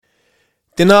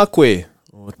Tēnā koe,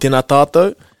 o tēnā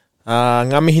tātou.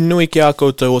 Ngā mihi nui ki a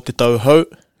koutou o te tauhou.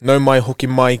 Nau mai hoki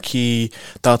mai ki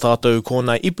tā tātou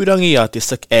kōnai ipurangi a te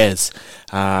Sick As.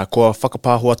 Kua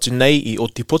whakapāho atu nei I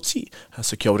Otipoti.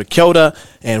 So kia ora,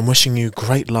 and wishing you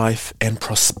great life and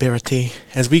prosperity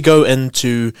as we go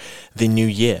into the new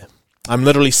year. I'm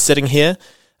literally sitting here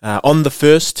on the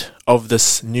first of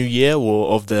this new year,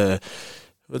 or of the,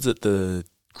 what's it, the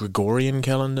Gregorian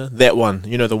calendar? That one,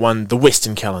 you know, the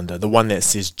Western calendar, the one that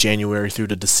says January through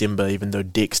to December, even though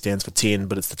DEC stands for 10,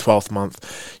 but it's the 12th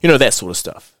month, you know, that sort of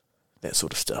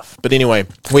stuff. But anyway,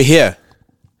 we're here.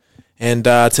 And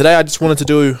today I just wanted to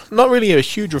do not really a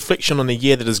huge reflection on the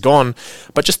year that has gone,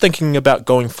 but just thinking about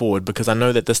going forward, because I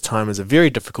know that this time is a very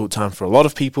difficult time for a lot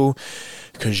of people,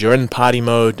 because you're in party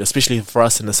mode, especially for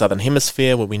us in the Southern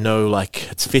Hemisphere, where we know like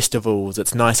it's festivals,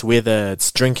 it's nice weather,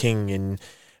 it's drinking and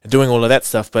doing all of that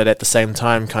stuff, but at the same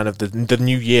time, kind of the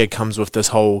new year comes with this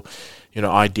whole, you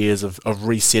know, ideas of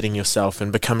resetting yourself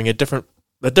and becoming a different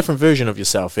version of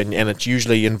yourself, and it's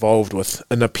usually involved with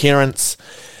an appearance,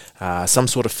 some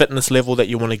sort of fitness level that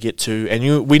you want to get to,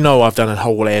 and we know I've done a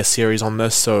whole ass series on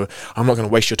this, so I'm not going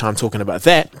to waste your time talking about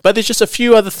that, but there's just a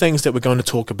few other things that we're going to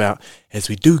talk about as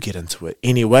we do get into it.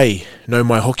 Anyway, no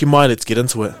mai hoki mai, let's get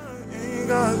into it.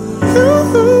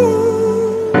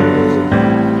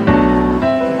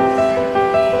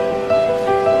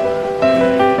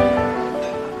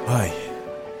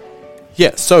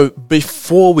 Yeah, so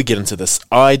before we get into this,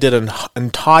 I did an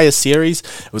entire series.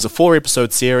 It was a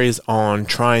 4-episode series on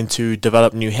trying to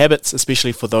develop new habits,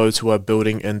 especially for those who are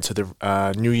building into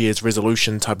the New Year's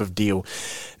resolution type of deal.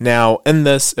 Now, in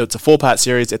this, it's a 4-part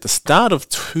series at the start of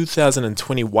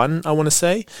 2021, I want to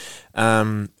say,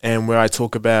 and where I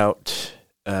talk about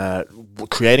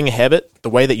creating a habit, the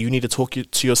way that you need to talk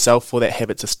to yourself for that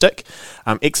habit to stick,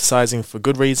 exercising for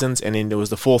good reasons, and then there was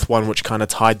the 4th one which kind of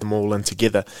tied them all in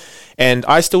together. And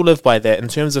I still live by that in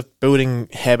terms of building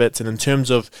habits, and in terms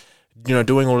of, you know,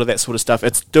 doing all of that sort of stuff.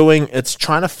 It's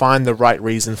trying to find the right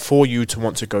reason for you to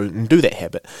want to go and do that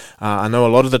habit. I know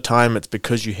a lot of the time it's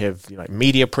because you have, you know,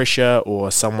 media pressure, or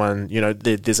someone, you know,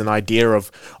 there's an idea of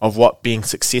what being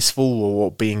successful or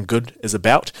what being good is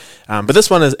about. But this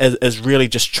one is really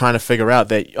just trying to figure out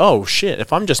that, oh shit,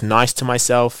 if I'm just nice to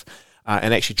myself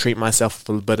and actually treat myself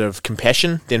with a bit of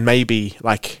compassion, then maybe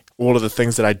like all of the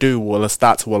things that I do will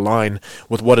start to align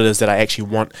with what it is that I actually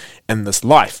want in this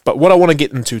life. But what I want to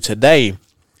get into today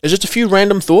is just a few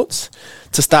random thoughts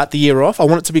to start the year off. I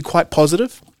want it to be quite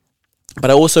positive,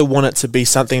 but I also want it to be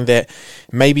something that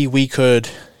maybe we could,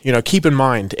 you know, keep in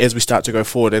mind as we start to go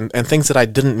forward, and things that I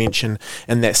didn't mention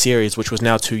in that series, which was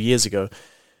now 2 years ago.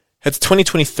 It's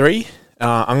 2023.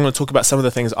 I'm going to talk about some of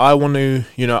the things I want to,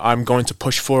 you know, I'm going to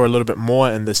push for a little bit more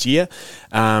in this year.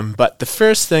 But the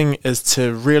first thing is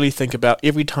to really think about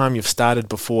every time you've started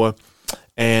before,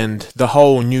 and the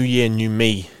whole new year, new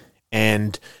me,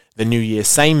 and the new year,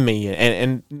 same me,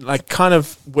 and like kind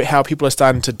of how people are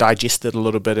starting to digest it a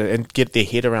little bit and get their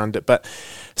head around it. But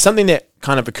something that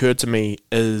kind of occurred to me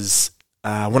is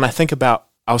I was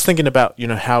thinking about, you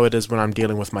know, how it is when I'm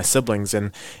dealing with my siblings,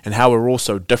 and how we're all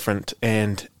so different.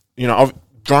 And you know,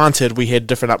 granted, we had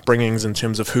different upbringings in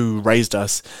terms of who raised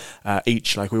us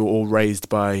each. Like, we were all raised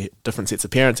by different sets of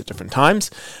parents at different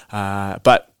times.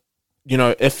 But, you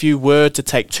know, if you were to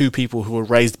take two people who were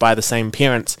raised by the same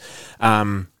parents,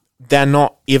 they're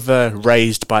not ever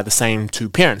raised by the same two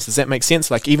parents. Does that make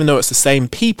sense? Like, even though it's the same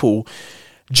people,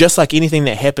 just like anything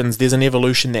that happens, there's an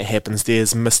evolution that happens.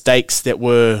 There's mistakes that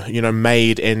were, you know,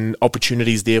 made, and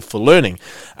opportunities there for learning.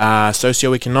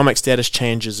 Socioeconomic status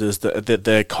changes, is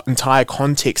the entire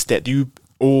context that you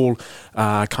all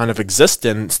kind of exist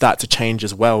in start to change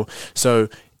as well. So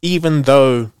even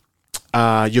though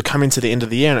you're coming to the end of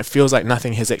the year and it feels like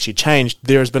nothing has actually changed,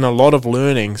 there has been a lot of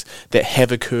learnings that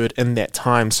have occurred in that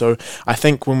time. So I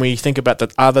think when we think about the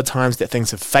other times that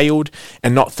things have failed,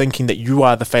 and not thinking that you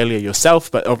are the failure yourself,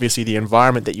 but obviously the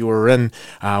environment that you were in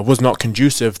was not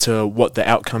conducive to what the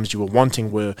outcomes you were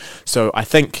wanting were. So I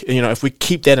think, you know, if we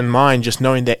keep that in mind, just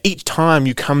knowing that each time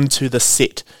you come to the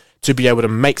set to be able to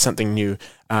make something new,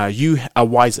 you are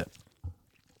wiser.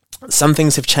 Some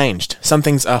things have changed. Some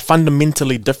things are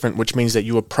fundamentally different, which means that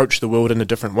you approach the world in a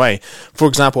different way. For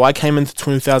example, I came into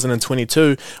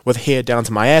 2022 with hair down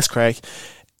to my ass crack,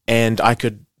 and I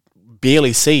could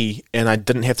barely see, and I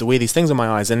didn't have to wear these things on my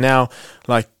eyes. And now,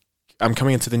 like, I'm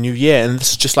coming into the new year, and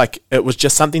this is just like, it was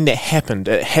just something that happened.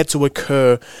 It had to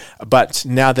occur, but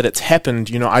now that it's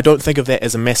happened, I don't think of that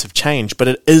as a massive change, but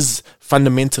it is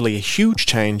fundamentally a huge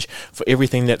change for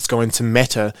everything that's going to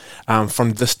matter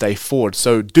from this day forward.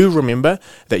 So do remember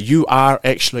that you are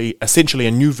actually essentially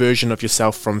a new version of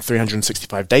yourself from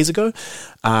 365 days ago,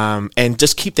 and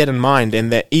just keep that in mind,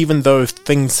 and that even though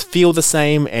things feel the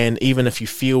same, and even if you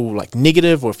feel like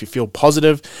negative or if you feel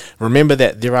positive, remember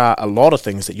that there are a lot of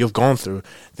things that you've gone through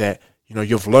that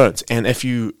you've learnt. And if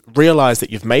you realize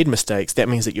that you've made mistakes, that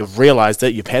means that you've realized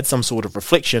it, you've had some sort of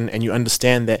reflection, and you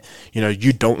understand that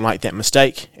you don't like that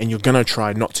mistake, and you're going to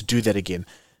try not to do that again.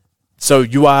 So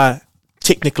you are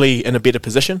technically in a better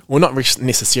position. Well, not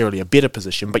necessarily a better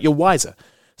position, but you're wiser.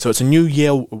 So it's a new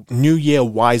year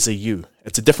wiser you.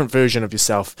 It's a different version of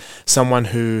yourself, someone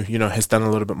who has done a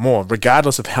little bit more.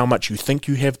 Regardless of how much you think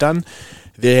you have done,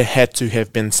 there had to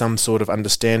have been some sort of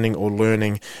understanding or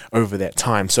learning over that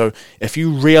time. So if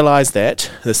you realize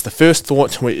that, that's the first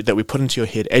thought that we put into your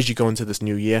head as you go into this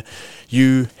new year,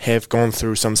 you have gone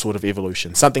through some sort of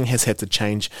evolution. Something has had to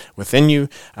change within you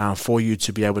for you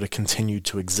to be able to continue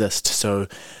to exist. So,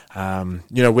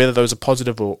 whether those are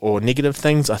positive or negative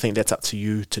things, I think that's up to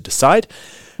you to decide.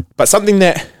 But something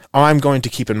that I'm going to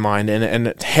keep in mind, and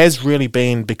it has really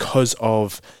been because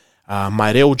of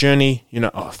my reo journey,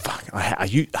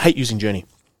 I hate using journey.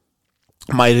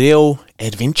 My reo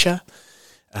adventure,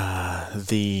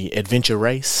 the adventure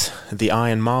race, the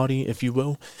Iron Māori, if you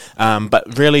will.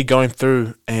 But really going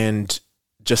through and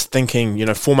just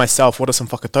thinking, for myself, what are some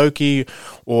whakatauki,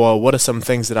 or what are some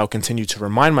things that I'll continue to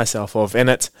remind myself of? And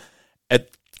it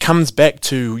comes back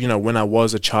to, when I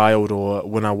was a child, or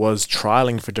when I was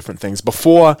trialing for different things.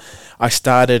 Before I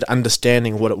started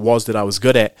understanding what it was that I was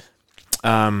good at,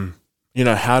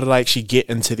 how did I actually get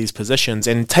into these positions?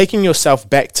 And taking yourself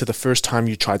back to the first time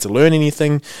you tried to learn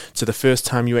anything, to the first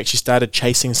time you actually started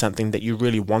chasing something that you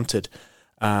really wanted,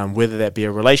 whether that be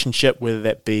a relationship, whether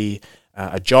that be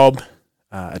a job,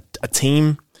 a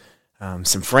team,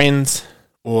 some friends,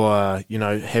 or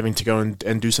having to go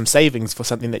and do some savings for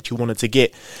something that you wanted to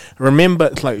get.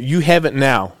 Remember, you have it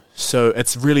now, so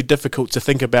it's really difficult to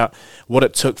think about what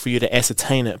it took for you to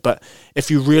ascertain it. But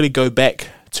if you really go back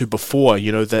to before,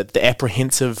 the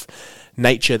apprehensive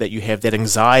nature that you have, that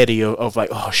anxiety of like,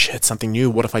 oh shit, something new,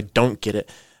 what if I don't get it?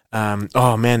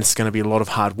 Oh man, it's going to be a lot of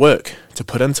hard work to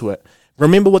put into it.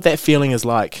 Remember what that feeling is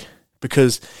like,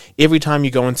 because every time you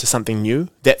go into something new,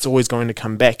 that's always going to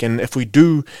come back. And if we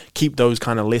do keep those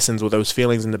kind of lessons or those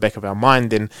feelings in the back of our mind,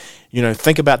 then,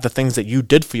 think about the things that you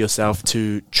did for yourself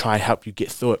to try to help you get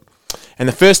through it. And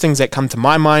the first things that come to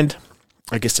my mind,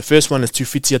 I guess the first one is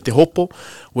tuwhitia te hopo,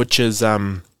 which is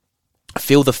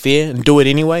feel the fear and do it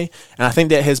anyway. And I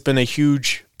think that has been a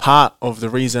huge part of the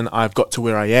reason I've got to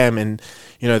where I am, and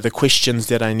the questions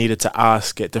that I needed to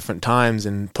ask at different times,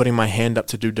 and putting my hand up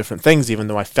to do different things even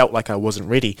though I felt like I wasn't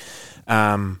ready.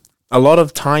 A lot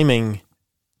of timing,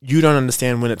 you don't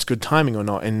understand when it's good timing or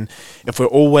not. And if we're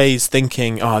always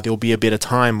thinking, there'll be a better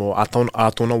time, or atona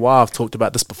wā, I've talked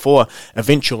about this before,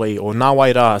 eventually, or nā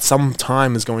waira, some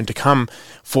time is going to come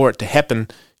for it to happen,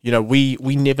 we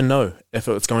never know if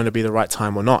it's going to be the right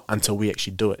time or not until we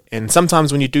actually do it. And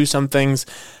sometimes when you do some things,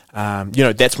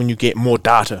 that's when you get more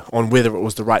data on whether it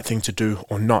was the right thing to do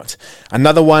or not.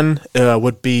 Another one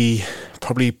would be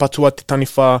probably patua te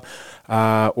taniwha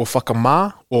o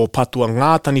whakamā, or patua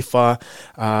ngā taniwha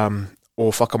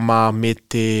o whakamā me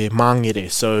te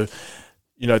mangere. So,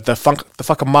 the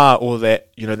whakamā, or that,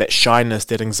 that shyness,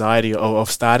 that anxiety of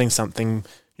starting something,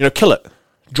 kill it,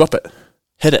 drop it,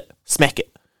 hit it, smack it.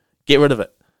 Get rid of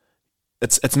it.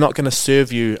 It's not going to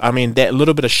serve you. I mean, that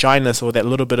little bit of shyness, or that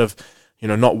little bit of,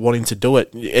 not wanting to do it,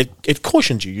 it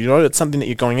cautions you. It's something that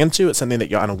you're going into. It's something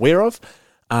that you're unaware of.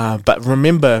 But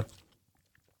remember,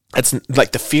 it's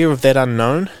like the fear of that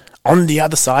unknown. On the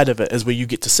other side of it is where you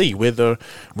get to see whether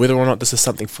or not this is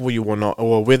something for you or not,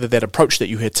 or whether that approach that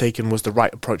you had taken was the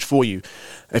right approach for you.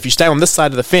 If you stay on this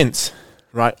side of the fence,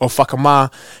 right, or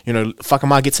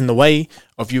whakamā gets in the way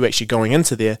of you actually going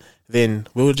into there, then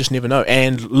we'll just never know.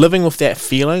 And living with that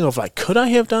feeling of like, could I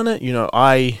have done it?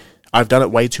 I've done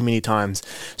it way too many times.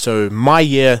 So my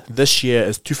year, this year,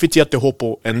 is tuwhitia te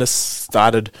hopo, and this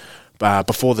started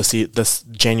before this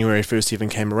January 1st even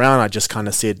came around. I just kind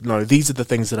of said, no, these are the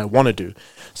things that I want to do.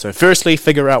 So firstly,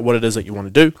 figure out what it is that you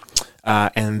want to do,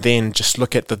 and then just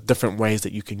look at the different ways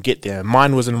that you can get there.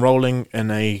 Mine was enrolling in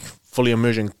a fully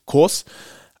immersion course,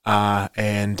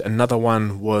 and another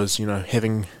one was,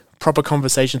 having proper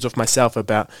conversations with myself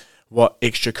about what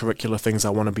extracurricular things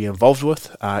I want to be involved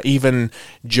with. Even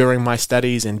during my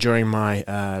studies and during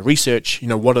my research,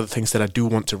 what are the things that I do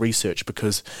want to research?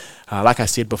 Because, like I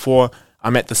said before,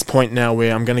 I'm at this point now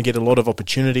where I'm going to get a lot of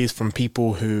opportunities from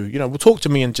people who, will talk to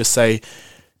me and just say,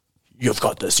 "You've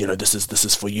got this. This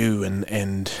is for you,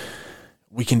 and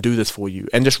we can do this for you."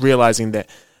 And just realizing that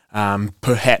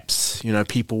perhaps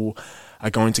people are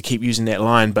going to keep using that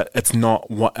line, but it's not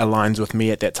what aligns with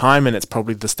me at that time, and it's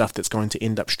probably the stuff that's going to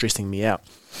end up stressing me out.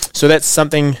 So that's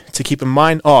something to keep in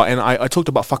mind. Oh, and I talked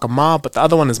about whakamā, but the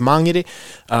other one is mangere,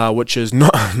 which is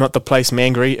not the place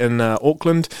Mangere in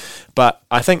Auckland, but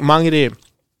I think mangere,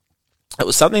 it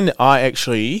was something that I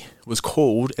actually was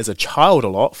called as a child a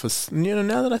lot for,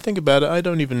 now that I think about it, I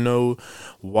don't even know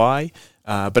why,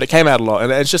 but it came out a lot,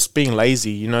 and it's just being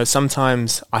lazy.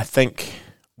 Sometimes I think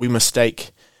we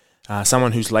mistake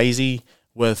someone who's lazy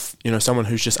with, someone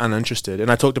who's just uninterested. And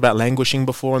I talked about languishing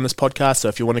before on this podcast, so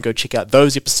if you want to go check out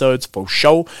those episodes for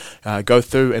sure, go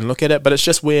through and look at it. But it's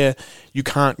just where you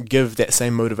can't give that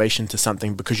same motivation to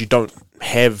something because you don't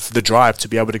have the drive to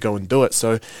be able to go and do it.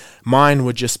 So mine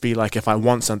would just be like, if I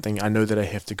want something, I know that I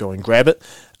have to go and grab it,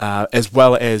 as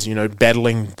well as,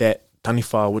 battling that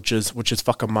taniwha, which is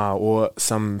whakamā, or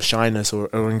some shyness or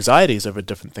anxieties over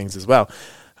different things as well.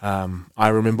 I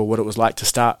remember what it was like to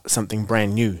start something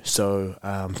brand new. So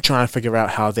try and figure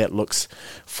out how that looks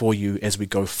for you as we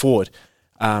go forward.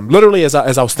 Literally, as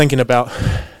I was thinking about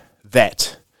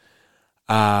that,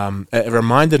 it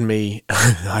reminded me,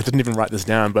 I didn't even write this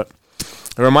down, but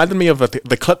it reminded me of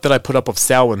the clip that I put up of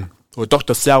Selwyn, or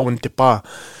Dr. Selwyn Te Pā.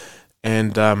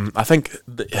 And I think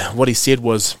what he said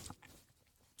was,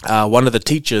 one of the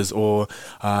teachers, or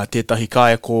tētahi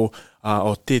kaiako,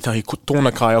 or tētahi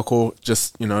tōna kaiako,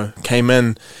 just, came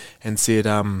in and said,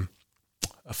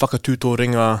 whakatūtō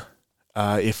ringa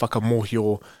e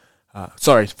whakamohio,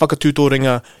 whakatūtō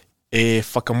ringa e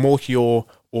whakamohio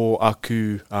o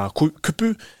aku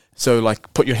kupu. So,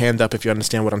 like, put your hand up if you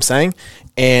understand what I'm saying.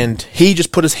 And he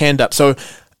just put his hand up. So,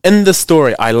 in this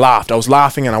story, I laughed. I was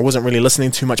laughing and I wasn't really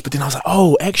listening too much. But then I was like,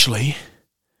 oh, actually,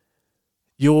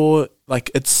 you're,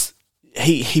 like, it's...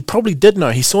 He probably did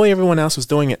know. He saw everyone else was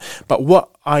doing it. But what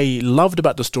I loved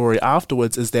about the story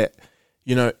afterwards is that,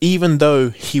 even though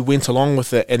he went along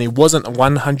with it and he wasn't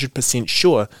 100%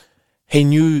 sure, he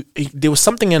knew there was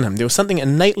something in him. There was something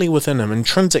innately within him,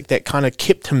 intrinsic, that kind of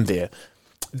kept him there,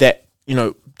 that,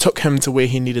 took him to where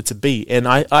he needed to be. And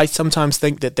I sometimes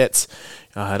think that that's,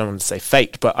 I don't want to say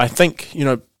fate, but I think,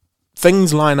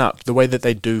 things line up the way that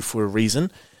they do for a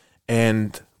reason.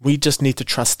 And we just need to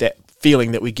trust that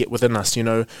feeling that we get within us.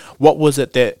 What was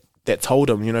it that told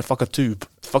him,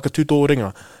 whakatūtō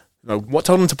ringa, what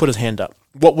told him to put his hand up?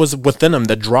 What was within him,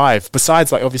 the drive,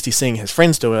 besides, like, obviously seeing his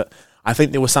friends do it? I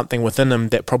think there was something within him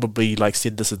that probably, like,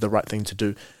 said this is the right thing to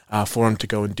do, for him to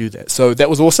go and do that. So that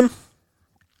was awesome.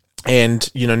 And,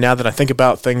 now that I think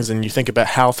about things, and you think about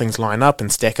how things line up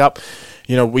and stack up,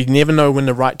 we never know when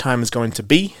the right time is going to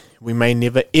be. We may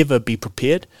never, ever be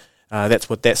prepared. That's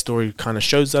what that story kind of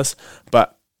shows us.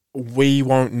 But we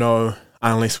won't know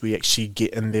unless we actually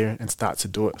get in there and start to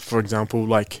do it. For example,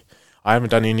 like, I haven't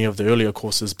done any of the earlier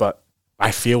courses, but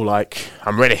I feel like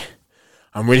I'm ready.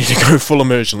 I'm ready to go full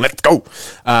immersion. Let's go.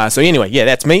 So anyway, yeah,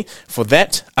 that's me for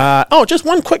that. Just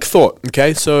one quick thought.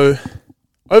 Okay, so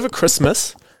over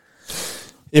Christmas,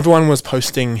 everyone was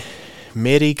posting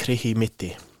Meri Krehi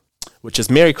Mete, which is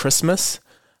Merry Christmas,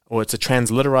 or it's a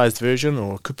transliterized version,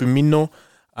 or kupumino,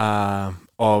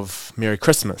 of Merry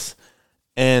Christmas.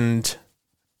 And,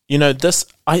 this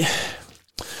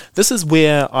is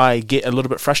where I get a little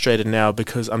bit frustrated now,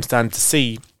 because I'm starting to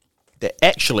see that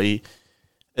actually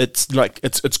it's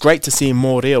great to see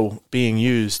more reo being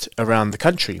used around the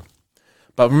country.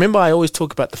 But remember, I always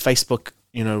talk about the Facebook,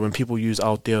 when people use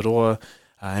Aotearoa,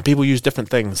 and people use different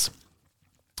things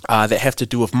that have to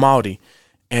do with Māori,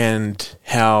 and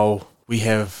how we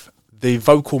have the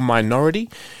vocal minority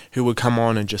who would come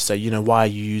on and just say, why are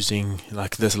you using,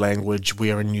 like, this language?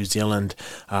 We're in New Zealand.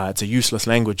 It's a useless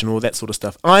language and all that sort of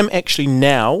stuff. I'm actually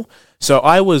now, so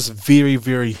I was very,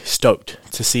 very stoked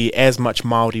to see as much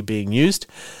Māori being used.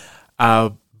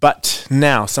 But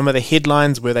now, some of the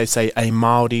headlines where they say a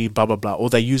Māori, blah, blah, blah, or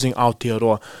they're using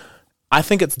Aotearoa, I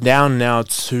think it's down now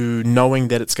to knowing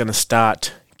that it's going to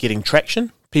start getting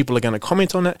traction. People are going to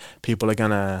comment on it. People are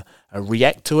going to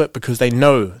react to it, because they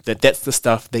know that that's the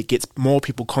stuff that gets more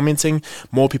people commenting.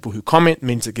 More people who comment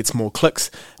means it gets more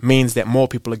clicks, means that more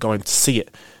people are going to see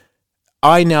it.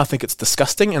 I now think it's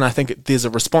disgusting, and I think there's a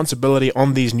responsibility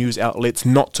on these news outlets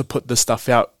not to put this stuff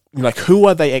out. Like, who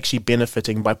are they actually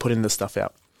benefiting by putting this stuff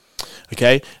out?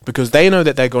 okay? Because they know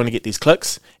that they're going to get these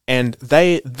clicks, and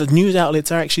the news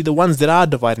outlets are actually the ones that are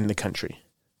dividing the country.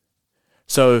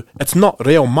 So it's not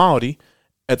real Māori,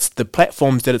 it's the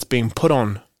platforms that it's being put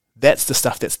on. That's the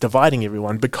stuff that's dividing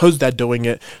everyone, because they're doing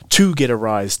it to get a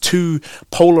rise, to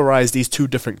polarize these two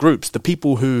different groups. The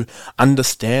people who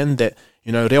understand that,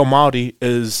 reo Māori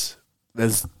is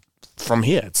from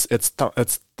here. It's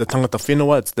the tangata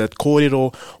whenua, it's the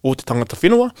kōrero o te tangata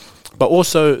whenua, but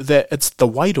also that it's the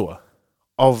wairua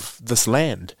of this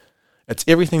land. It's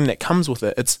everything that comes with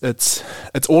it. It's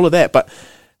all of that. But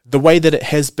the way that it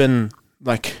has been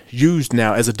used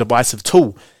now as a divisive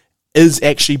tool is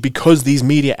actually because these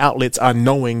media outlets are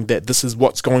knowing that this is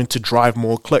what's going to drive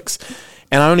more clicks.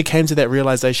 And I only came to that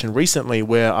realization recently,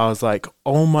 where I was like,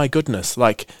 oh my goodness,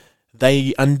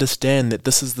 they understand that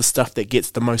this is the stuff that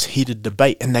gets the most heated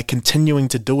debate, and they're continuing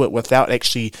to do it without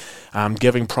actually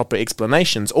giving proper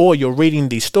explanations. Or you're reading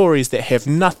these stories that have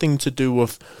nothing to do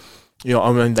with, they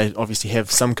obviously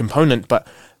have some component, but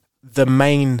the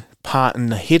main part in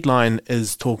the headline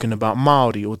is talking about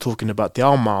Māori or talking about te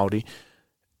ao Māori.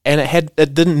 And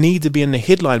it didn't need to be in the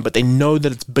headline, but they know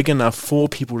that it's big enough for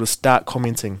people to start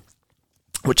commenting,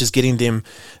 which is getting them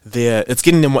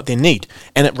what they need.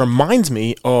 And it reminds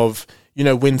me of,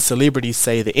 when celebrities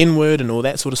say the N-word and all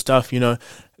that sort of stuff,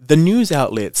 the news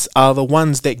outlets are the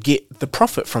ones that get the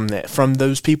profit from that, from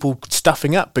those people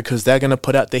stuffing up, because they're going to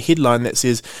put out the headline that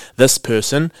says, this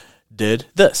person did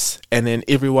this. And then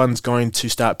everyone's going to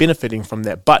start benefiting from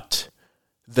that. But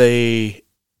the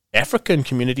African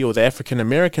community, or the African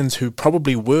Americans who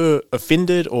probably were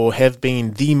offended or have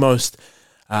been the most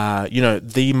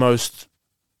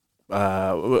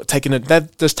taken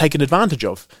advantage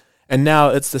of. And now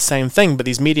it's the same thing, but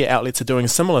these media outlets are doing a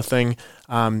similar thing,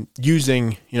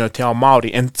 using, te ao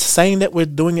Māori, and saying that we're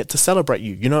doing it to celebrate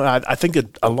you. I think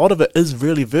a lot of it is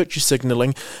really virtue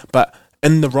signaling, but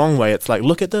in the wrong way. It's like,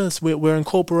 look at this, we're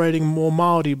incorporating more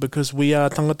Māori because we are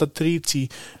tangata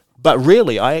tiriti. But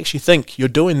really, I actually think you're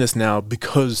doing this now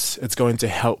because it's going to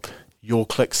help your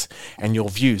clicks and your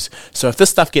views. So if this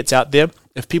stuff gets out there,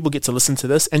 if people get to listen to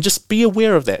this, and just be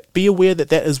aware of that. Be aware that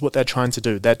that is what they're trying to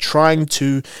do. They're trying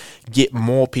to get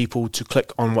more people to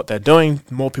click on what they're doing,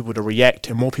 more people to react,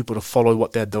 and more people to follow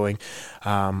what they're doing.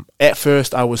 At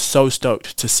first, I was so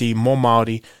stoked to see more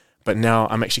Māori, but now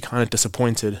I'm actually kind of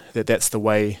disappointed that that's the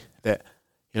way that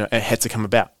it had to come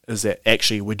about, is that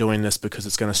actually we're doing this because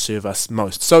it's going to serve us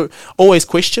most. So always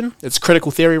question, it's critical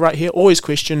theory right here, always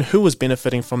question who is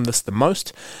benefiting from this the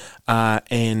most,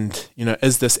 and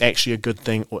is this actually a good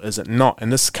thing or is it not?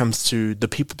 And this comes to the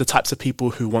types of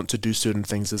people who want to do certain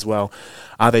things as well.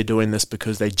 Are they doing this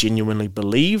because they genuinely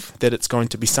believe that it's going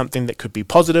to be something that could be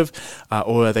positive,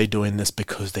 or are they doing this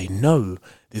because they know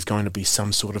there's going to be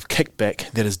some sort of kickback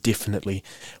that is definitely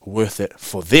worth it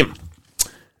for them?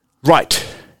 Right,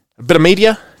 a bit of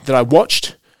media that I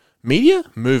watched.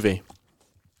 Movie.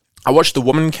 I watched The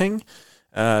Woman King.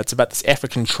 It's about this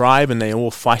African tribe, and they're all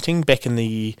fighting back in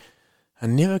the... I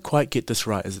never quite get this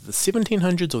right. Is it the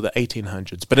 1700s or the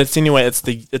 1800s? But it's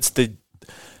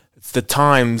the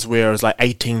times where it was like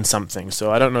 18 something. So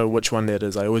I don't know which one that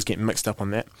is. I always get mixed up on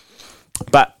that.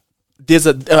 But there's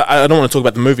I don't want to talk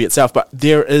about the movie itself, but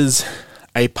there is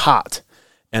a part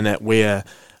in it where...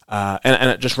 and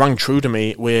it just rung true to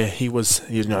me, where he was,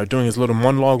 doing his little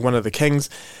monologue, one of the kings.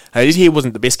 He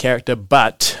wasn't the best character,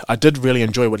 but I did really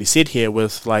enjoy what he said here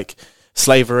with,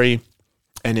 slavery.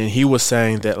 And then he was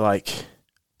saying that,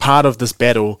 part of this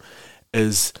battle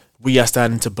is we are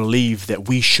starting to believe that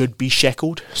we should be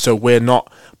shackled, so we're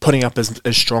not putting up as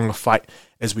strong a fight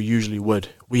as we usually would.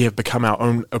 We have become our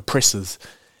own oppressors.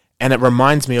 And it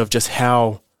reminds me of just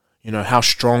how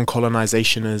strong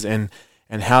colonization is, and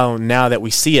how now that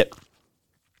we see it,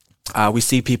 we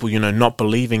see people, not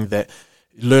believing that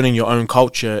learning your own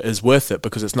culture is worth it,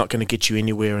 because it's not going to get you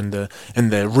anywhere in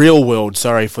the real world.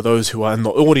 Sorry for those who are in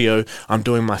the audio, I'm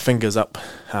doing my fingers up,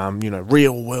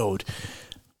 real world.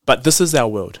 But this is our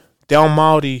world. Te ao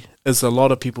Māori is a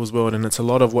lot of people's world, and it's a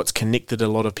lot of what's connected a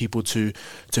lot of people to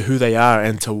who they are,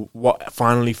 and to what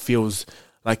finally feels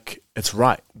like it's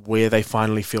right, where they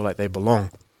finally feel like they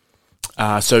belong.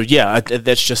 That's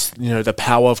just, the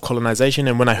power of colonization.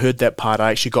 And when I heard that part,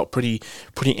 I actually got pretty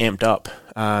amped up,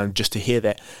 just to hear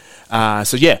that.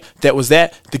 That was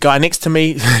that. The guy next to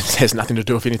me, it has nothing to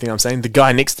do with anything I'm saying. The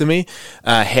guy next to me,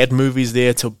 had movies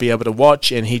there to be able to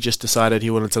watch, and he just decided he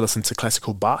wanted to listen to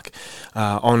classical Bach,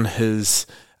 on his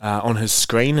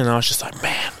screen. And I was just like,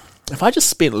 man, if I just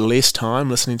spent less time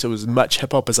listening to as much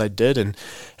hip hop as I did, and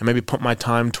maybe put my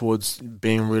time towards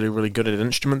being really, really good at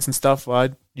instruments and stuff, I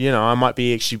might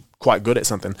be actually quite good at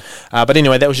something. But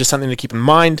anyway, that was just something to keep in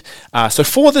mind. So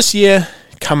for this year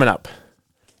coming up,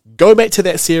 go back to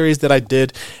that series that I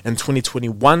did in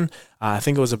 2021. I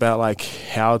think it was about like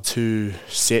how to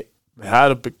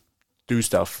do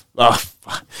stuff.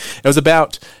 It was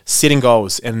about setting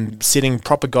goals and setting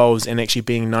proper goals and actually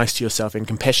being nice to yourself and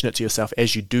compassionate to yourself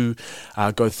as you do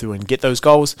go through and get those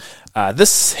goals.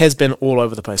 This has been all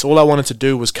over the place. All I wanted to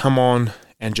do was come on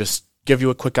and just give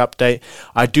you a quick update.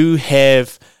 I do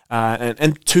have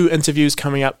and 2 interviews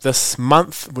coming up this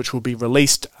month, which will be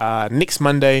released next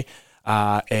Monday,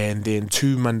 and then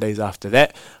 2 Mondays after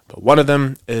that. But one of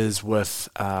them is with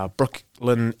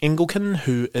Brooklyn Engelken,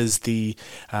 who is the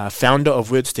founder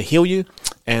of Words to Heal You,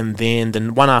 and then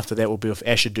the one after that will be with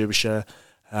Asher Derbyshire,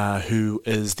 who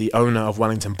is the owner of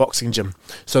Wellington Boxing Gym.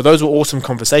 So those were awesome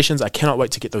conversations. I cannot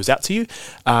wait to get those out to you.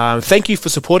 Thank you for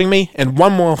supporting me. And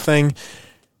one more thing,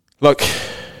 look,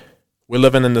 we're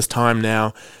living in this time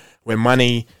now where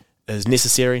money is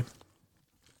necessary.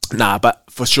 But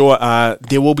for sure,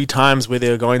 there will be times where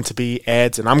there are going to be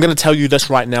ads, and I'm going to tell you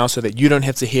this right now so that you don't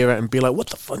have to hear it and be like,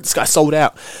 what the fuck, this guy sold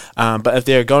out. But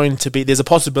if there's a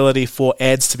possibility for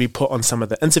ads to be put on some of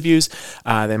the interviews.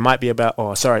 There might be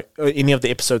any of the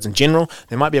episodes in general.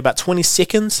 There might be about 20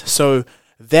 seconds, so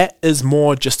that is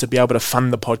more just to be able to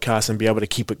fund the podcast and be able to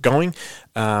keep it going.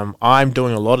 I'm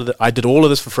doing I did all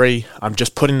of this for free. I'm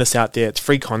just putting this out there. It's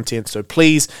free content. So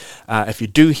please, if you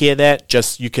do hear that,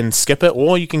 you can skip it,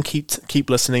 or you can keep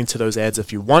listening to those ads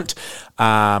if you want.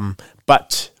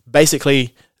 But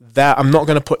basically, that I'm not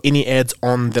going to put any ads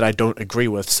on that I don't agree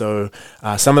with. So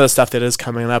some of the stuff that is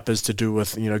coming up is to do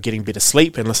with, getting better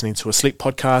sleep and listening to a sleep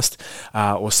podcast,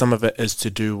 or some of it is to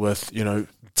do with,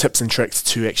 tips and tricks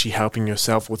to actually helping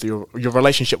yourself with your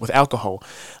relationship with alcohol,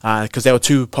 because there were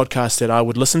 2 podcasts that I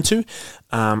would listen to,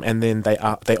 and then they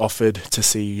offered to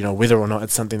see whether or not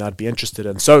it's something I'd be interested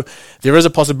in. So there is a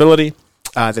possibility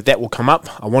that will come up.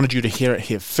 I wanted you to hear it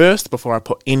here first before I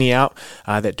put any out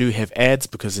that do have ads,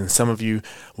 because then some of you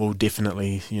will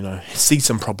definitely see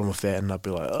some problem with that, and I'd be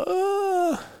like,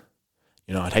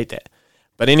 I'd hate that.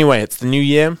 But anyway, it's the new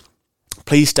year.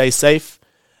 Please stay safe.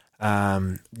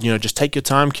 Just take your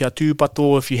time, kia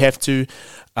tūpato if you have to,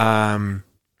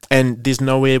 and there's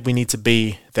nowhere we need to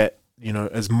be that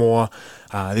is more.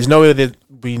 There's nowhere that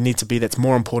we need to be that's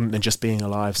more important than just being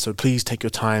alive. So please take your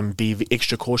time, be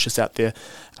extra cautious out there,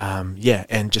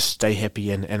 and just stay happy.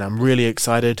 And I'm really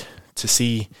excited to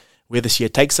see where this year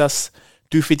takes us.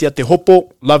 Tu whitia te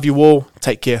hopo, love you all,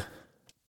 take care.